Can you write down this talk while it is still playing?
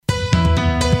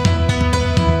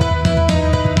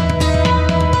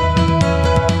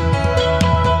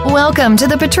Welcome to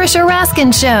the Patricia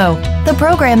Raskin Show, the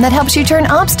program that helps you turn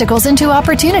obstacles into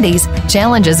opportunities,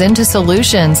 challenges into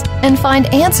solutions, and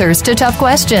find answers to tough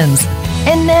questions.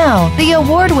 And now, the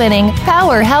award-winning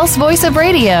powerhouse voice of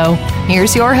radio.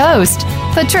 Here's your host,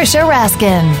 Patricia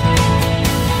Raskin.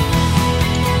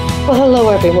 Well, hello,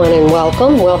 everyone, and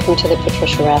welcome. Welcome to the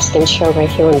Patricia Raskin Show right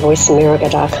here on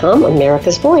VoiceAmerica.com,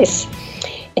 America's Voice.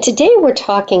 And today we're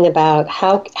talking about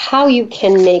how you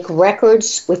can make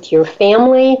records with your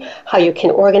family, how you can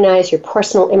organize your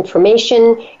personal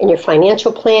information and your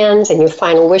financial plans and your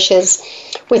final wishes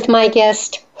with my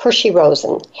guest, Hershey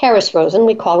Rosen. Harris Rosen,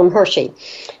 we call him Hershey.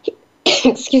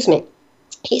 Excuse me.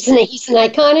 He's an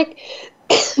iconic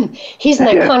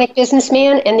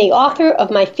businessman and the author of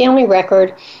my family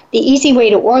record, The Easy Way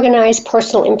to Organize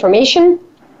Personal Information,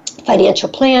 Financial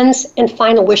Plans, and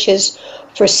Final Wishes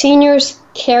for Seniors,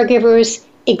 Caregivers,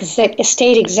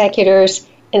 Estate Executors,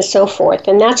 and so forth.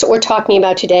 And that's what we're talking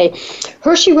about today.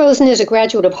 Hershey Rosen is a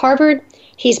graduate of Harvard.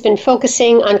 He's been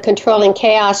focusing on controlling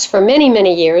chaos for many,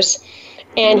 many years.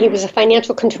 And he was a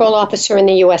financial control officer in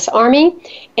the U.S. Army.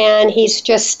 And he's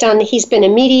been a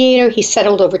mediator. He's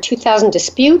settled over 2,000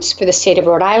 disputes for the state of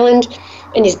Rhode Island.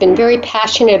 And he's been very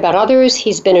passionate about others.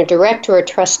 He's been a director or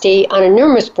trustee on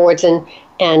numerous boards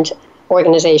and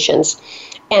organizations.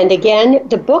 And again,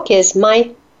 the book is My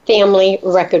Family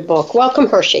Record Book. Welcome,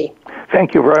 Hershey.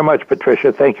 Thank you very much,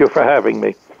 Patricia. Thank you for having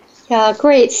me. Yeah,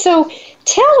 great. So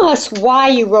tell us why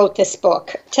you wrote this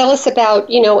book. Tell us about,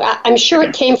 I'm sure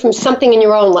it came from something in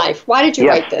your own life. Why did you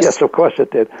write this? Yes, of course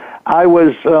it did. I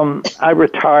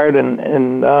retired in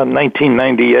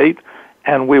 1998,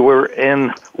 and we were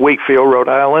in Wakefield, Rhode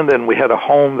Island, and we had a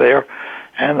home there.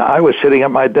 And I was sitting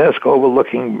at my desk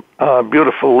overlooking a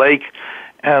beautiful lake,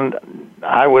 and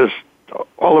I was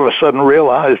all of a sudden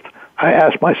realized, I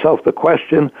asked myself the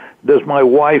question, does my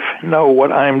wife know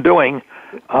what I'm doing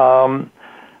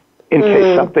in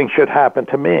case something should happen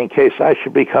to me, in case I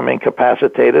should become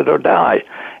incapacitated or die?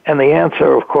 And the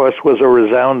answer, of course, was a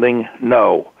resounding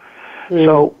no.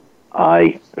 So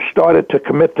I started to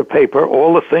commit to paper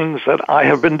all the things that I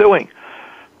have been doing.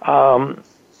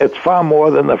 It's far more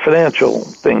than the financial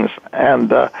things. And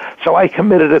so I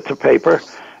committed it to paper.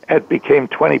 It became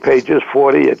 20 pages,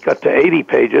 40, it got to 80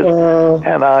 pages,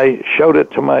 and I showed it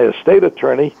to my estate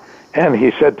attorney, and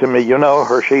he said to me,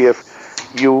 Hershey, if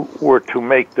you were to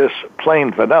make this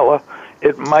plain vanilla,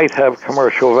 it might have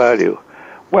commercial value.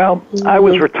 Well, I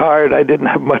was retired, I didn't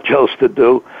have much else to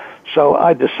do, so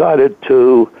I decided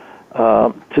to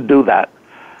do that.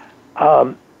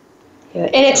 And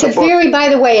it's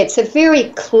it's a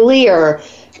very clear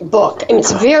book. I mean,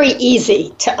 it's very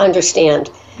easy to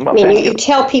understand. Well, you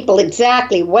tell people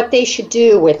exactly what they should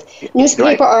do with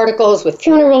newspaper articles, with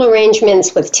funeral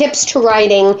arrangements, with tips to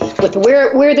writing, with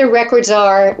where their records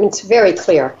are. It's very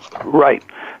clear. Right.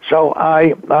 So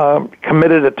I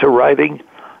committed it to writing,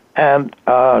 and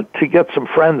to get some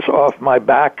friends off my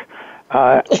back,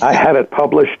 I had it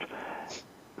published.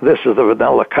 This is the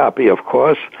vanilla copy, of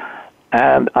course,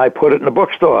 and I put it in a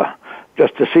bookstore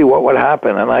just to see what would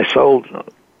happen, and I sold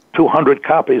 200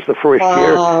 copies the first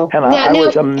year, and I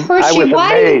was amazed.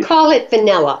 Why do you call it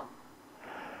vanilla?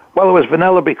 Well, it was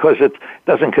vanilla because it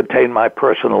doesn't contain my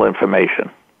personal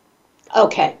information.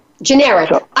 Okay. Generic.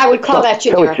 So, I would call that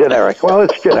generic. So it's generic. Well,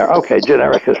 it's generic. Okay,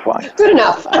 generic is fine. Good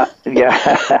enough.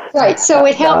 Yeah. Right. So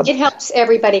it helps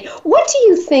everybody. What do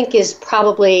you think is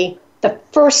probably the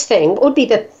first thing? What would be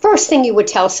the first thing you would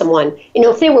tell someone?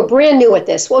 If they were brand new at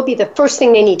this, what would be the first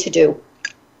thing they need to do?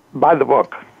 Buy the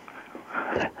book.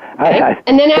 Okay.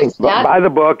 And then after that, buy the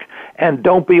book, and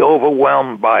don't be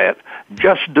overwhelmed by it.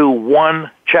 Just do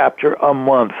one chapter a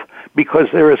month, because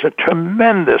there is a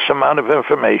tremendous amount of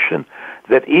information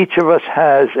that each of us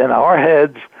has in our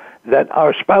heads that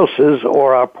our spouses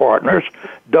or our partners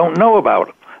don't know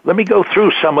about. Let me go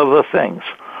through some of the things.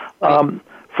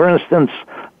 For instance,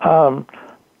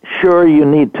 sure, you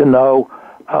need to know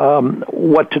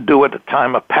what to do at the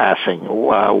time of passing,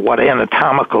 what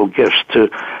anatomical gifts to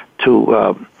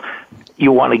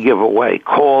you want to give away,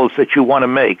 calls that you want to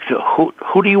make. So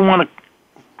who do you want to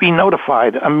be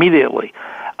notified immediately?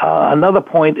 Another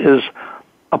point is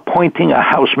appointing a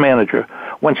house manager.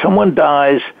 When someone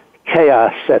dies,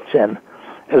 chaos sets in.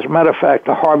 As a matter of fact,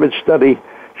 a Harvard study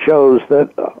shows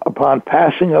that upon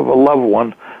passing of a loved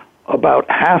one, about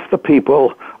half the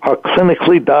people are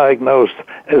clinically diagnosed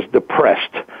as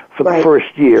depressed for the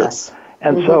first year. Yes.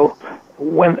 And so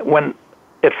when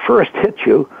it first hits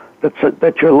you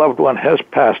that your loved one has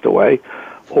passed away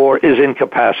or is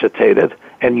incapacitated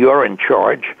and you're in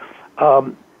charge,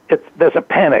 there's a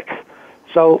panic.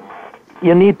 So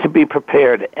you need to be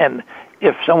prepared. And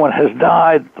if someone has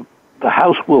died, the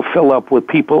house will fill up with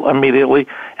people immediately.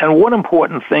 And one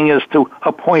important thing is to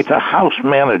appoint a house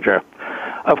manager.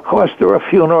 Of course, there are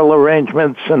funeral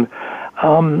arrangements and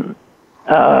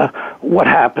what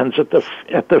happens at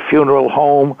the funeral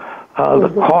home, the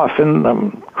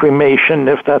coffin, cremation,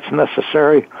 if that's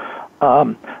necessary.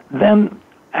 Then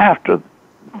after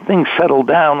things settle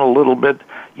down a little bit,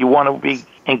 you want to be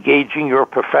engaging your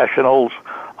professionals,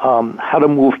 how to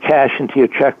move cash into your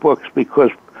checkbooks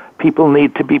because people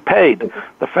need to be paid.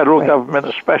 The federal government,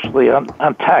 especially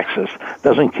on taxes,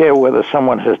 doesn't care whether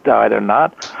someone has died or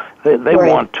not. They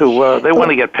want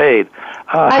to get paid.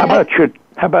 How about your?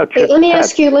 Let me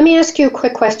ask you a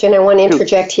quick question. I want to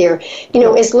interject here.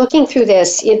 Is looking through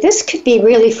this. This could be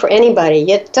really for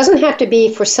anybody. It doesn't have to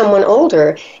be for someone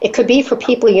older. It could be for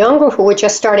people younger who are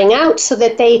just starting out, so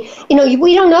that they,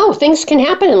 we don't know. Things can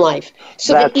happen in life,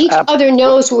 so that each other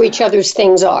knows where each other's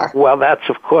things are. Well, that's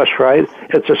of course right.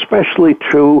 It's especially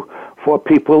true for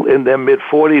people in their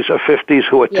mid-40s or 50s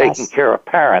who are taking care of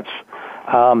parents.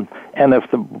 And if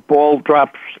the ball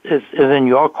drops is in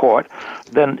your court,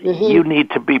 then you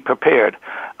need to be prepared.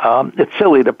 It's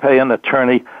silly to pay an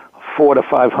attorney $400 to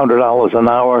 $500 an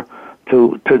hour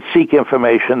to seek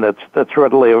information that's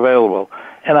readily available.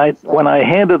 And when I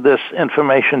handed this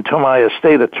information to my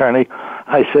estate attorney,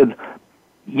 I said,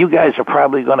 "You guys are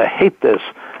probably going to hate this,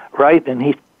 right?" And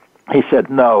he said,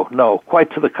 no,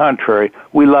 quite to the contrary.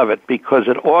 We love it because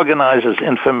it organizes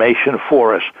information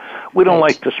for us. We don't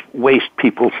like to waste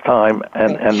people's time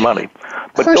and money.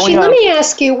 But Hershey, let me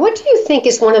ask you, what do you think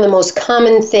is one of the most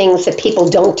common things that people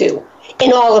don't do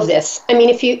in all of this? I mean,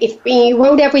 if you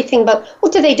wrote everything, but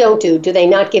what do they don't do? Do they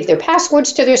not give their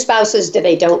passwords to their spouses? Do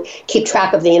they don't keep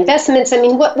track of the investments? I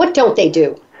mean, what don't they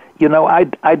do?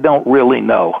 I don't really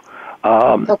know.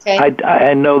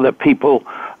 I know that people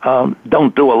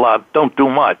don't do a lot, don't do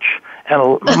much.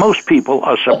 And most people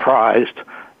are surprised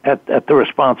at the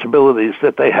responsibilities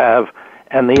that they have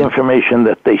and the information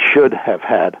that they should have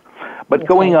had. But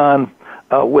going on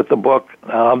with the book,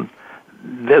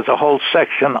 there's a whole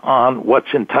section on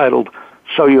what's entitled,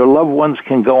 So Your Loved Ones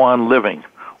Can Go On Living.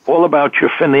 All about your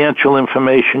financial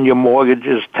information, your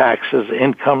mortgages, taxes,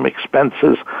 income,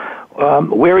 expenses.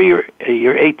 Where are your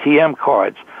ATM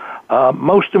cards?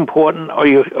 Most important are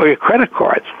your credit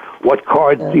cards. What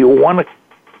cards do you want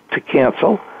to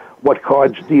cancel? What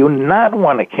cards do you not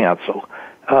want to cancel?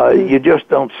 You just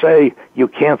don't say you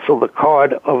cancel the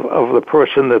card of the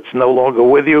person that's no longer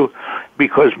with you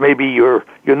because maybe your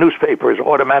newspaper is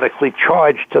automatically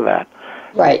charged to that.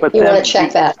 Right. But you want to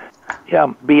check that.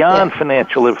 Yeah. Beyond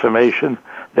financial information,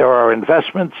 there are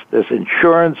investments, there's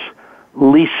insurance,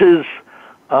 leases.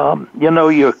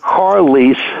 Your car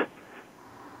lease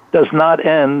does not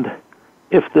end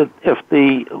if the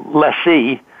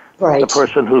lessee, the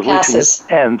person who's leasing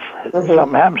it, ends.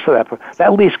 Something happens to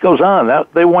that lease goes on.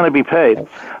 They want to be paid.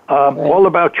 All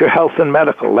about your health and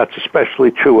medical. That's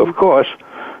especially true, of course,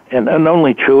 and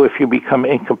only true if you become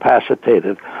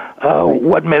incapacitated.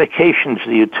 What medications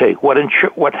do you take?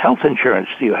 What health insurance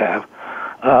do you have?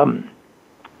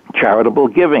 Charitable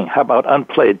giving. How about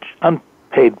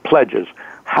unpaid pledges?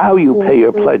 How you pay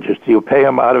your pledges? Do you pay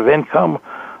them out of income?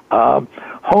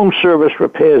 Home service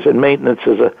repairs and maintenance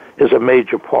is a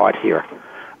major part here.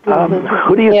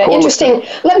 Who do you call? Interesting.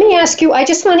 Let me ask you, I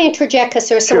just want to interject because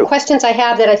there are some questions I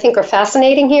have that I think are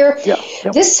fascinating here.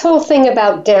 This whole thing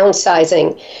about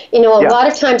downsizing, a lot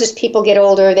of times as people get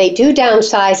older, they do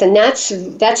downsize, and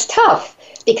that's tough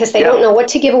because they don't know what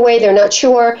to give away, they're not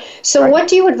sure. So what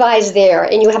do you advise there?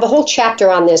 And you have a whole chapter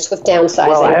on this with downsizing.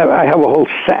 Well, I have a whole,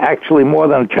 actually more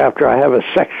than a chapter, I have a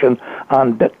section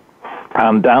on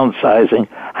downsizing,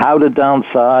 how to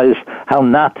downsize, how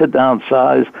not to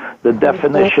downsize, the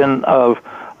definition of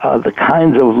the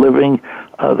kinds of living,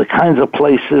 the kinds of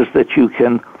places that you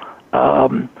can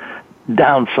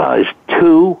downsize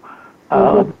to.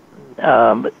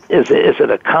 Is it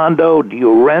a condo? Do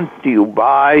you rent? Do you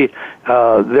buy?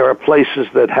 There are places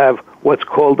that have what's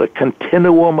called a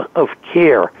continuum of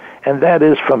care, and that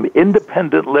is from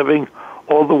independent living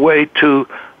all the way to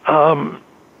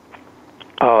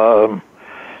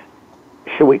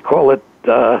should we call it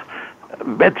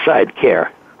bedside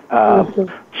care?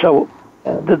 So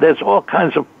there's all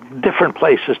kinds of different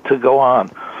places to go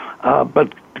on.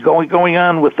 But going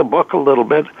on with the book a little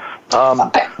bit.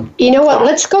 You know what?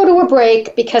 Let's go to a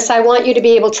break because I want you to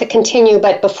be able to continue.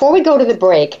 But before we go to the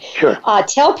break,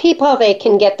 tell people how they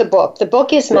can get the book. The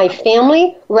book is my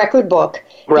family record book,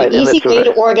 The Easy Way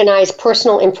to Organize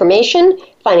Personal Information,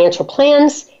 Financial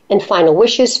Plans, and Final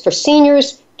Wishes for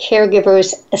Seniors,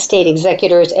 Caregivers, Estate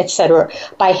Executors, etc.,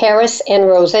 by Harris and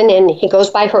Rosen, and he goes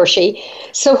by Hershey.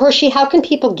 So, Hershey, how can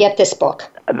people get this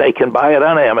book? They can buy it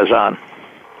on Amazon.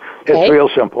 Okay. It's real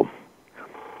simple.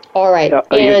 All right.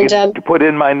 You can put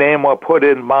in my name or put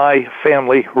in my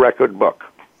family record book.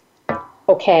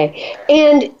 Okay.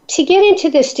 And to get into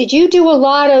this, did you do a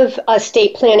lot of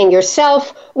estate planning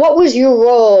yourself? What was your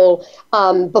role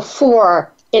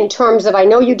before in terms of, I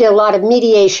know you did a lot of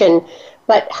mediation,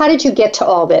 but how did you get to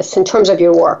all this in terms of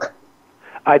your work?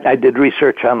 I did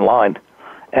research online,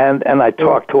 and I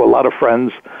talked to a lot of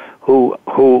friends who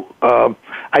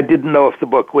I didn't know if the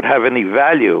book would have any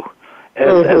value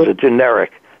as a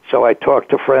generic. So I talked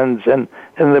to friends, and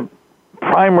the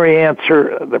primary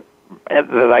answer that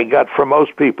I got from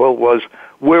most people was,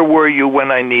 where were you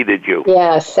when I needed you?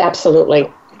 Yes, absolutely.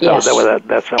 Yes.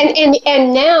 That's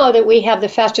and now that we have the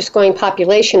fastest growing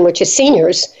population, which is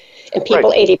seniors and people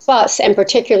right. 80 plus, and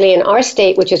particularly in our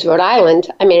state, which is Rhode Island.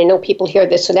 I mean, I know people hear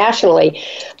this nationally,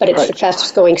 but it's right. the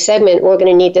fastest growing segment. We're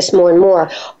going to need this more and more.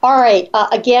 All right.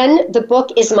 Again, the book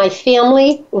is My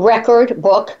Family Record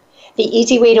Book, The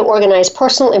Easy Way to Organize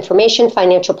Personal Information,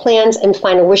 Financial Plans, and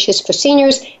Final Wishes for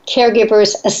Seniors,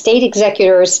 Caregivers, Estate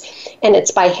Executors, and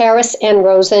it's by Harris and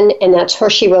Rosen, and that's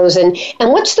Hershey Rosen.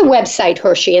 And what's the website,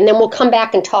 Hershey? And then we'll come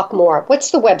back and talk more.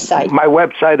 What's the website? My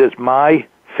website is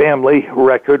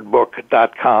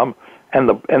myfamilyrecordbook.com,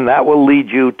 and that will lead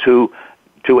you to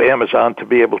Amazon to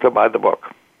be able to buy the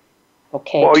book.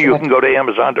 Okay. Or you can go to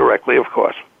Amazon directly, of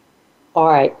course. All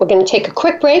right, we're going to take a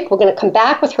quick break. We're going to come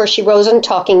back with Hershey Rosen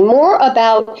talking more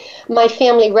about My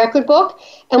Family Record Book,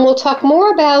 and we'll talk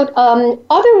more about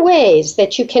other ways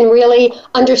that you can really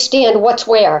understand what's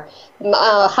where,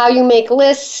 how you make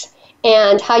lists,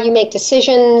 and how you make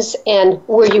decisions, and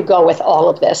where you go with all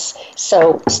of this.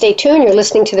 So stay tuned. You're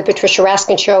listening to The Patricia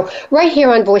Raskin Show right here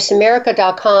on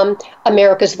VoiceAmerica.com,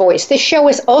 America's Voice. This show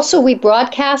is also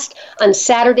rebroadcast on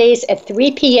Saturdays at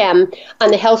 3 p.m.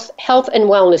 on the Health and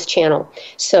Wellness channel.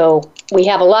 So we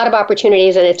have a lot of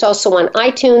opportunities, and it's also on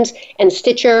iTunes and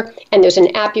Stitcher, and there's an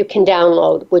app you can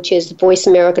download, which is Voice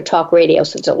America Talk Radio.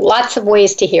 So there's lots of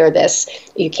ways to hear this.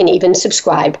 You can even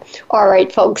subscribe. All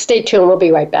right, folks, stay tuned. We'll be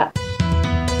right back.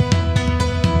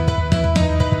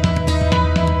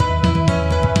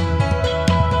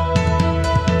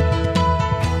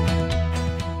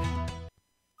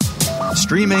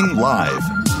 Streaming live,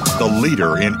 the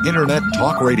leader in Internet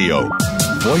talk radio,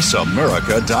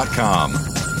 VoiceAmerica.com.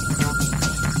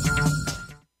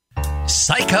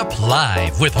 Psych Up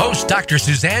Live with host Dr.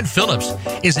 Suzanne Phillips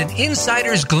is an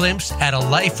insider's glimpse at a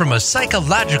life from a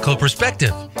psychological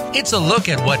perspective. It's a look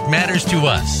at what matters to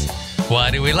us.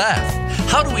 Why do we laugh?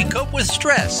 How do we cope with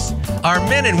stress? Are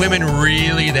men and women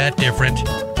really that different?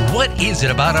 What is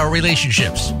it about our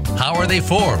relationships? How are they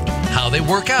formed? How they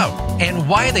work out? And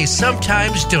why they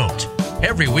sometimes don't?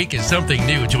 Every week is something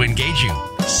new to engage you.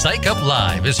 Psych Up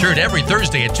Live is heard every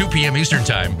Thursday at 2 p.m. Eastern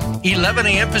Time, 11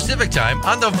 a.m. Pacific Time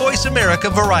on the Voice America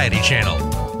Variety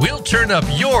Channel. We'll turn up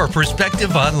your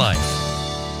perspective on life.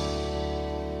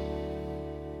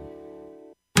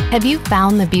 Have you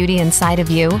found the beauty inside of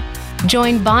you?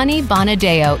 Join Bonnie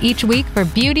Bonadeo each week for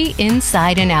Beauty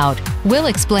Inside and Out. We'll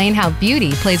explain how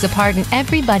beauty plays a part in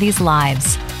everybody's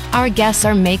lives. Our guests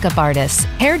are makeup artists,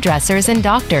 hairdressers, and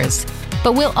doctors.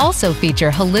 But we'll also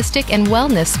feature holistic and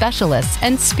wellness specialists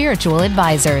and spiritual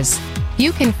advisors.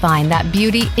 You can find that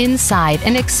beauty inside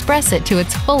and express it to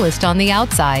its fullest on the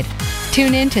outside.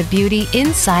 Tune in to Beauty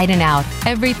Inside and Out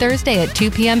every Thursday at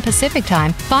 2 p.m. Pacific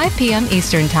Time, 5 p.m.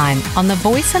 Eastern Time on the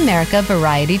Voice America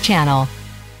Variety Channel.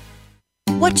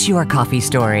 What's your coffee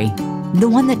story? The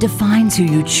one that defines who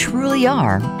you truly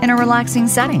are in a relaxing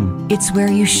setting. It's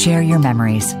where you share your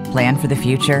memories, plan for the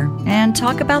future, and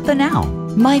talk about the now.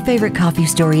 My Favorite Coffee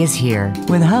Story is here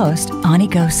with host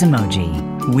Aniko Samoji.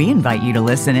 We invite you to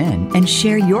listen in and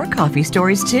share your coffee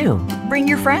stories too. Bring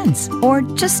your friends or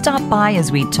just stop by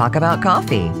as we talk about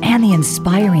coffee and the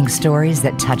inspiring stories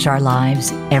that touch our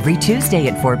lives every Tuesday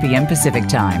at 4 p.m. Pacific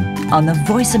Time on the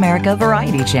Voice America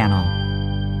Variety Channel.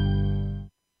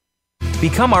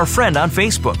 Become our friend on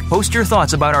Facebook. Post your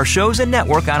thoughts about our shows and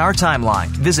network on our timeline.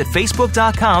 Visit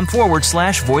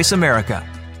Facebook.com/Voice America.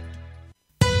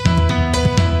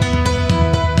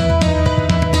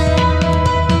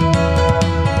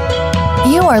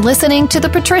 You are listening to The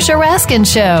Patricia Raskin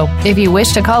Show. If you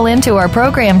wish to call into our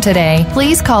program today,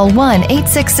 please call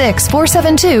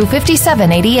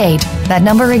 1-866-472-5788. That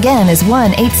number again is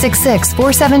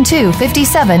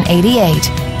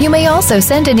 1-866-472-5788. You may also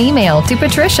send an email to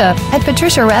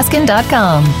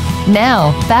patricia@patriciaraskin.com.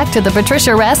 Now, back to The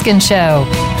Patricia Raskin Show.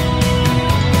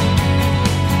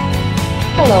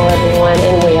 Hello, everyone,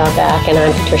 and we are back, and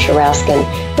I'm Patricia Raskin,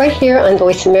 right here on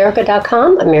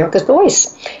VoiceAmerica.com, America's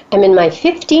Voice. I'm in my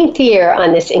 15th year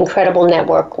on this incredible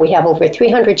network. We have over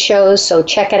 300 shows, so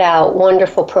check it out.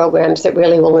 Wonderful programs that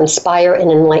really will inspire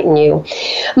and enlighten you.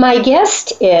 My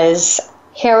guest is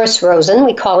Harris Rosen.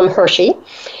 We call him Hershey,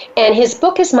 and his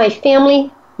book is My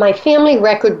Family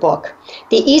Record Book,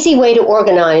 The Easy Way to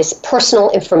Organize Personal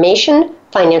Information,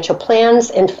 Financial Plans,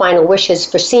 and Final Wishes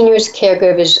for Seniors,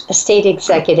 Caregivers, Estate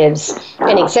Executives,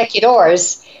 and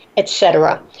Executors,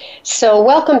 etc. So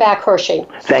welcome back, Hershey.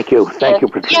 Thank you,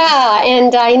 Patricia. Yeah,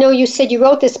 and I know you said you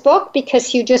wrote this book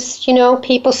because you just,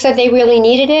 people said they really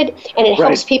needed it, and it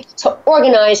helps people to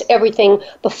organize everything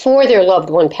before their loved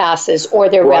one passes or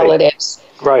their relatives.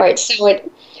 Right. So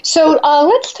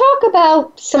let's talk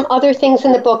about some other things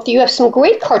in the book. You have some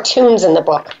great cartoons in the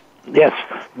book. Yes.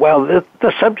 Well,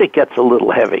 the subject gets a little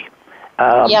heavy.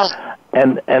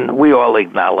 And we all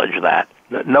acknowledge that.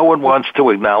 No one wants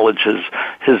to acknowledge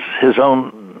his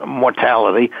own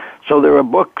mortality. So there are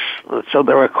books, so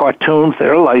there are cartoons that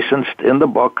are licensed in the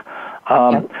book.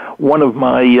 One of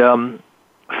my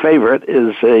favorite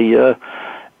is a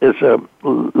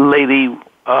lady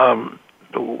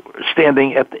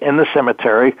standing in the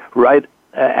cemetery right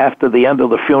after the end of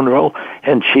the funeral,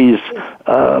 and she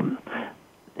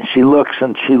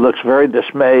looks very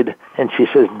dismayed, and she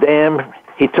says, "Damn,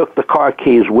 he took the car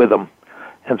keys with him."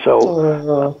 And so,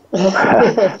 that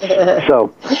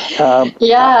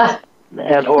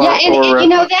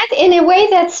in a way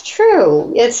that's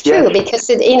true. It's true because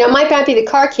it might not be the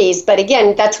car keys, but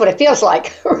again, that's what it feels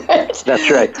like, right? That's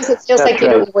right. Because it feels like you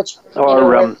don't know which.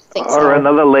 Or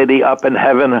another lady up in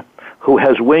heaven who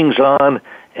has wings on,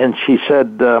 and she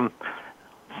said,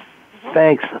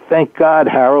 Thank God,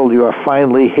 Harold, you are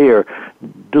finally here.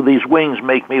 Do these wings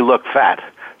make me look fat?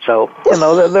 So,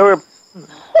 there were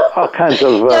all kinds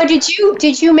of... Now,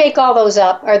 did you make all those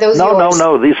up? Are those yours?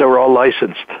 No. These are all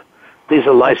licensed. These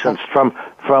are licensed from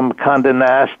Condé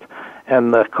Nast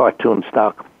and the cartoon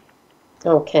stock.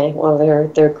 Okay. Well,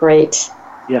 they're great.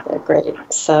 Yeah. They're great.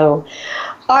 So,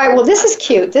 all right. Well, this is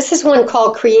cute. This is one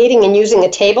called Creating and Using a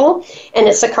Table, and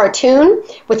it's a cartoon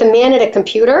with a man at a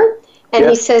computer. And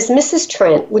he says, Mrs.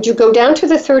 Trent, would you go down to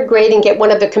the 3rd grade and get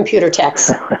one of the computer techs?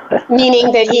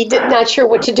 Meaning that he did not sure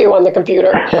what to do on the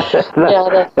computer.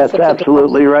 That's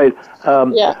absolutely right.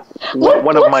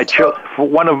 One of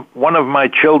my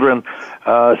children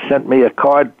sent me a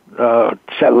card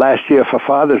set last year for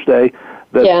Father's Day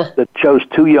that shows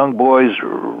 2 young boys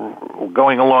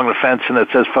going along the fence, and it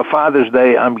says, "For Father's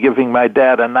Day, I'm giving my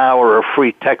dad an hour of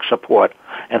free tech support."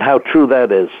 And how true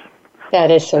that is. That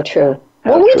is so true.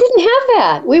 Well, we didn't have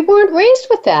that. We weren't raised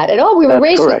with that at all. We were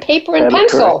raised with paper and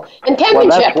pencil and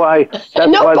penmanship.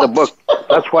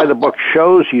 That's why the book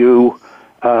shows you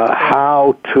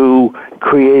how to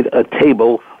create a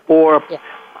table.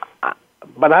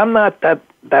 But I'm not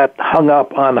that hung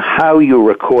up on how you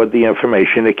record the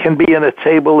information. It can be in a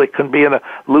table. It can be in a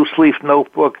loose leaf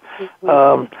notebook.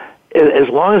 As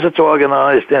long as it's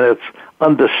organized and it's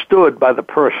understood by the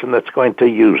person that's going to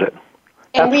use it.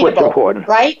 And that's readable, what's important.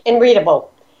 Right? And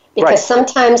readable. Because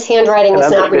sometimes handwriting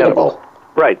is not readable.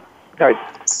 Right.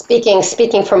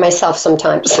 Speaking for myself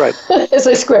sometimes. Right. As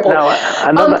I scribble. Now,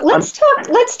 let's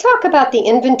talk about the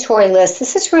inventory list.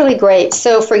 This is really great.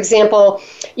 So, for example,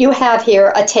 you have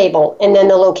here a table, and then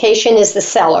the location is the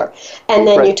cellar. And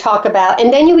then you talk about,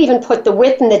 and then you even put the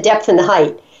width and the depth and the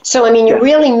height. So, I mean, you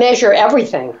really measure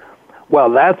everything. Well,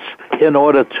 that's in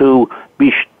order to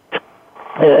be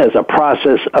as a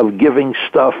process of giving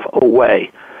stuff away.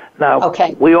 Now,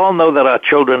 we all know that our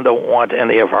children don't want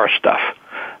any of our stuff,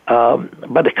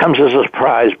 but it comes as a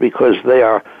surprise because they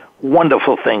are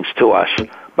wonderful things to us,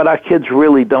 but our kids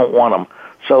really don't want them.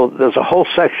 So there's a whole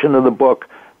section of the book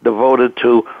devoted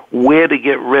to where to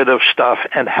get rid of stuff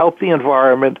and help the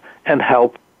environment and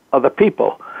help other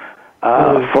people.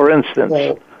 For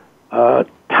instance,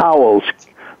 towels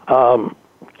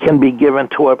can be given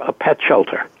to a pet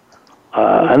shelter.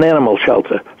 An animal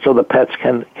shelter, so the pets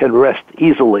can rest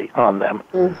easily on them.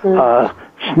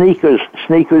 Sneakers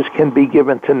can be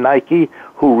given to Nike,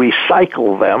 who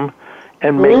recycle them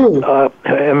and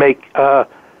make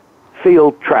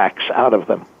field tracks out of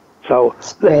them. So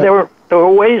there are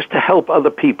ways to help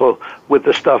other people with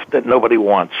the stuff that nobody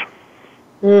wants,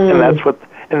 and there's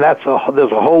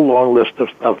a whole long list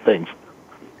of things.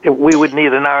 We would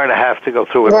need an hour and a half to go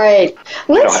through it. Right.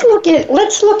 Let's look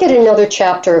at another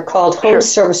chapter called Home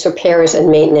Service Repairs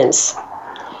and Maintenance.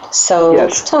 So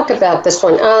let's talk about this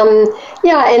one.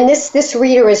 And this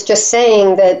reader is just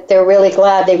saying that they're really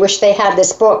glad. They wish they had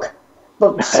this book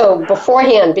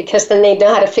beforehand, because then they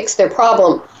know how to fix their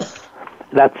problem.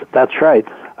 That's right.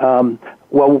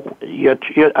 Well,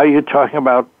 are you talking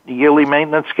about the yearly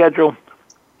maintenance schedule?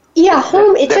 Yeah,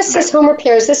 it just says home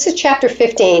repairs. This is Chapter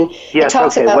 15. Yes, it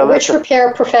talks about which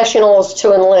repair professionals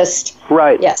to enlist.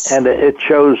 Right. Yes. And it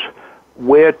shows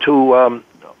where to,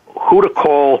 who to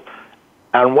call,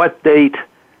 on what date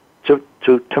to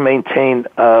maintain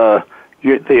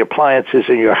the appliances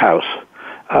in your house.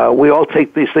 We all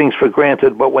take these things for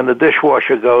granted, but when the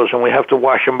dishwasher goes and we have to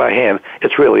wash them by hand,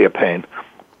 it's really a pain.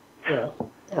 Yeah,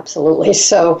 absolutely.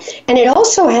 So, and it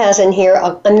also has in here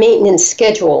a maintenance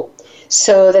schedule,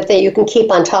 so that you can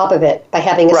keep on top of it by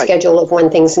having a schedule of when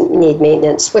things need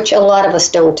maintenance, which a lot of us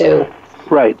don't do.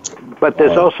 Right. But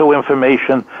there's also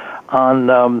information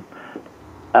on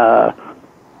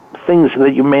things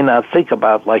that you may not think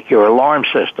about, like your alarm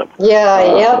system.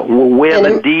 Yeah, where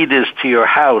the deed is to your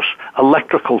house,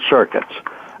 electrical circuits.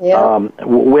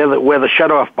 Where the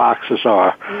shut-off boxes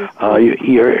are,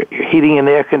 your heating and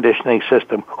air conditioning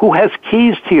system. Who has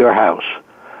keys to your house?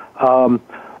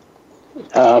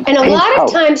 And a lot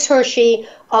of times, Hershey,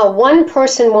 one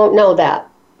person won't know that.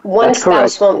 One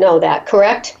spouse won't know that,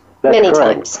 correct? That's Many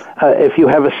correct. times. If you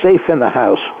have a safe in the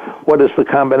house, what is the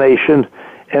combination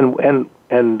and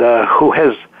who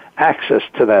has access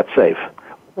to that safe?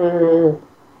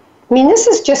 I mean, this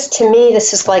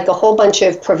is like a whole bunch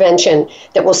of prevention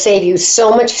that will save you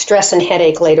so much stress and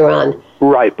headache later on.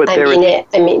 Right, but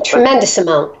tremendous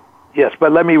amount. Yes,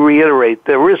 but let me reiterate,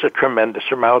 there is a tremendous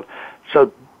amount.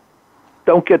 So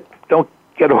don't get don't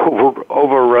get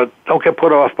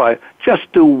put off by it.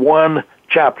 Just do one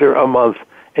chapter a month,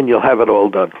 and you'll have it all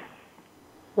done.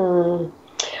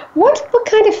 What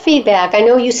kind of feedback? I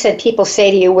know you said people say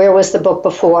to you, where was the book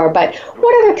before, but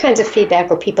what other kinds of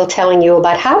feedback are people telling you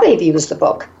about how they've used the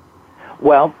book?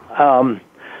 Well,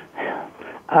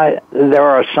 there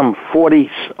are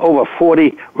over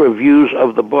 40 reviews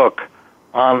of the book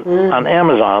on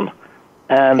Amazon,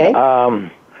 and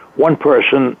one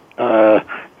person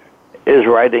is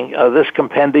writing, this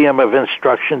compendium of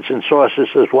instructions and sources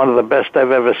is one of the best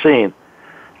I've ever seen.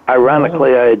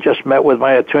 Ironically, I had just met with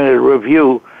my attorney to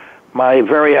review my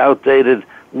very outdated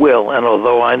will, and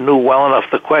although I knew well enough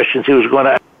the questions he was going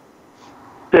to ask,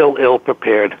 still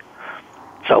ill-prepared.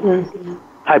 So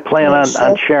I plan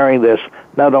on sharing this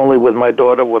not only with my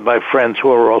daughter, with my friends who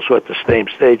are also at the same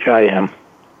stage I am.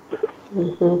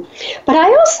 But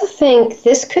I also think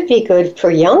this could be good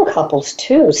for young couples,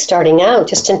 too, starting out,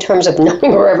 just in terms of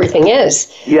knowing where everything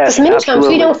is. Yes, because many times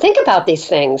we don't think about these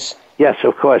things. Yes,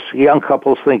 of course. Young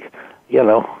couples think,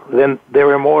 then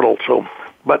they're immortal,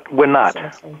 but we're not.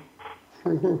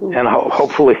 And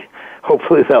hopefully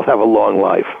they'll have a long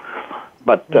life.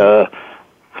 But,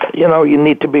 you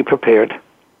need to be prepared.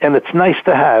 And it's nice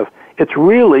to have. It's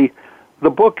really,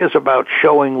 the book is about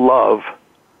showing love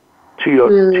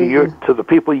to the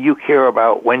people you care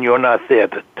about when you're not there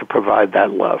to provide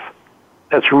that love.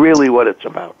 That's really what it's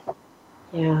about.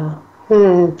 Yeah.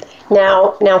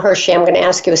 Now, Hershey, I'm going to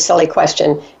ask you a silly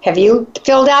question. Have you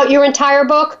filled out your entire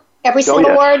book? Every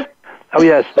single word? Oh,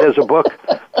 yes. There's a book.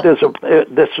 This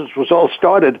was all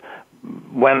started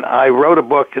when I wrote a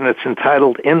book, and it's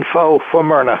entitled Info for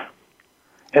Myrna.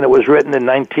 And it was written in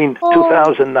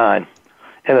 2009.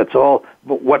 And it's all,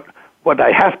 but what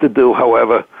I have to do,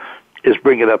 however, is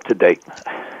bring it up to date.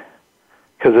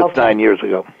 Because it's 9 years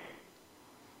ago.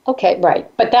 Okay, right.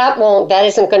 But that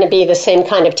isn't going to be the same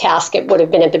kind of task it would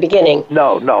have been at the beginning.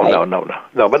 No.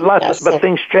 But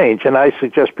things change, and I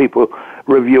suggest people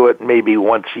review it maybe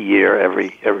once a year,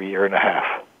 every year and a half.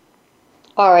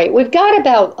 All right. We've got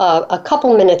about a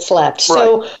couple minutes left.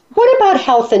 So what about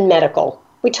health and medical?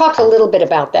 We talked a little bit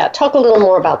about that. Talk a little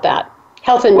more about that.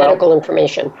 Health and medical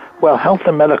information. Well, health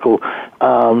and medical,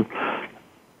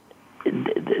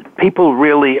 people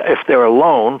really, if they're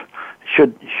alone,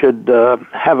 should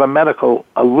have a medical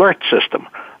alert system.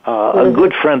 A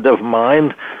good friend of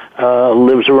mine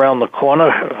lives around the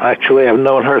corner. Actually, I've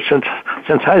known her since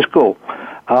high school.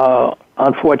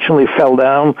 Unfortunately, fell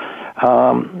down,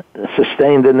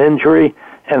 sustained an injury,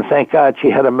 and thank God she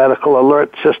had a medical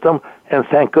alert system. And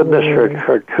thank goodness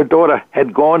her daughter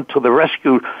had gone to the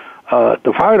rescue,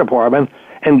 the fire department,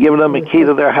 and given them a key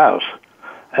to their house.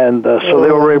 And so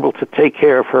they were able to take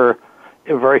care of her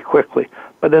very quickly.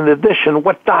 But in addition,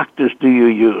 what doctors do you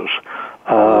use?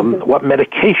 What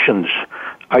medications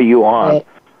are you on? Right.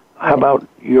 How about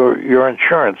your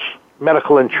insurance,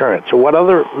 medical insurance? Or what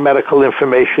other medical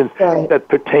information that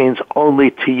pertains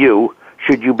only to you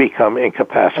should you become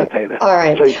incapacitated? All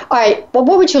right. Well,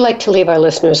 what would you like to leave our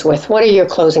listeners with? What are your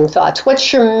closing thoughts?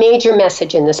 What's your major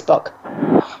message in this book?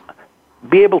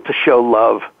 Be able to show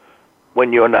love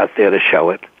when you're not there to show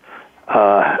it.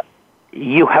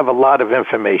 you have a lot of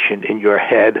information in your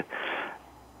head.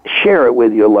 Share it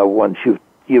with your loved ones.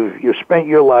 You've spent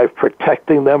your life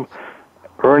protecting them,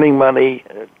 earning money,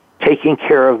 taking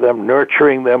care of them,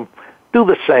 nurturing them. Do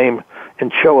the same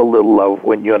and show a little love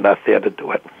when you're not there to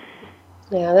do it.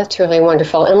 Yeah, that's really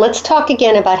wonderful. And let's talk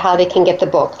again about how they can get the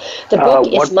book. The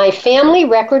book is My Family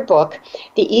Record Book,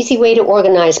 The Easy Way to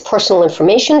Organize Personal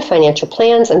Information, Financial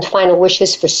Plans, and Final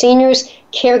Wishes for Seniors,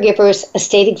 Caregivers,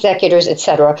 Estate Executors,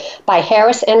 etc., by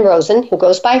Harris N. Rosen, who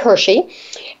goes by Hershey.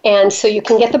 And so you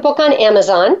can get the book on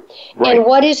Amazon. Right. And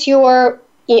what is your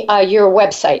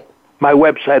website? My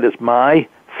website is My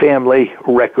Family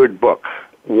Record Book.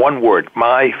 One word,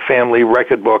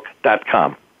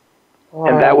 myfamilyrecordbook.com.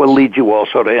 And that will lead you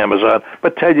also to Amazon,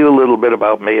 but tell you a little bit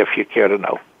about me if you care to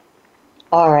know.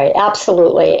 All right,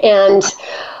 absolutely. And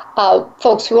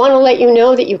folks, we want to let you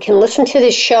know that you can listen to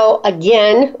this show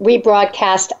again,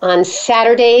 rebroadcast on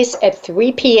Saturdays at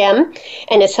 3 p.m.,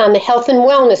 and it's on the Health and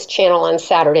Wellness channel on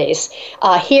Saturdays.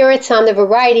 Here it's on the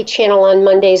Variety channel on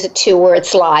Mondays at 2, where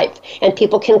it's live, and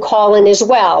people can call in as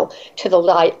well to the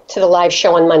live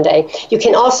show on Monday. You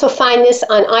can also find this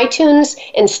on iTunes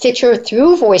and Stitcher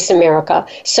through Voice America.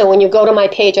 So when you go to my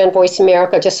page on Voice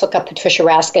America, just look up Patricia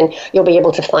Raskin. You'll be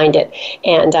able to find it.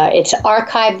 And it's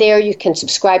archived there. You can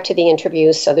subscribe to the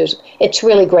interviews. So it's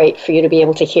really great for you to be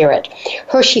able to hear it.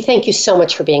 Hershey, thank you so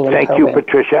much for being on the program. Thank you,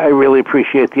 Patricia. I really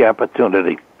appreciate the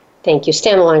opportunity. Thank you.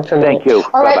 Stand in line for a minute. Thank you.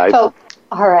 All right, folks.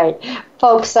 All right,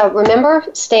 folks, remember,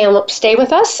 stay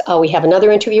with us. We have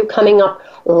another interview coming up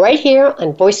right here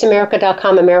on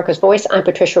VoiceAmerica.com, America's Voice. I'm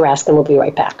Patricia Raskin. We'll be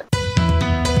right back.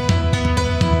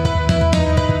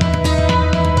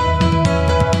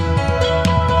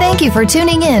 Thank you for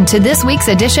tuning in to this week's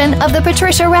edition of The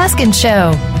Patricia Raskin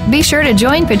Show. Be sure to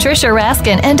join Patricia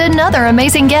Raskin and another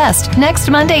amazing guest next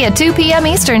Monday at 2 p.m.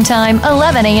 Eastern Time,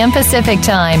 11 a.m. Pacific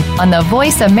Time on the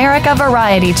Voice America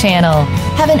Variety Channel.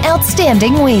 Have an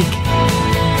outstanding week.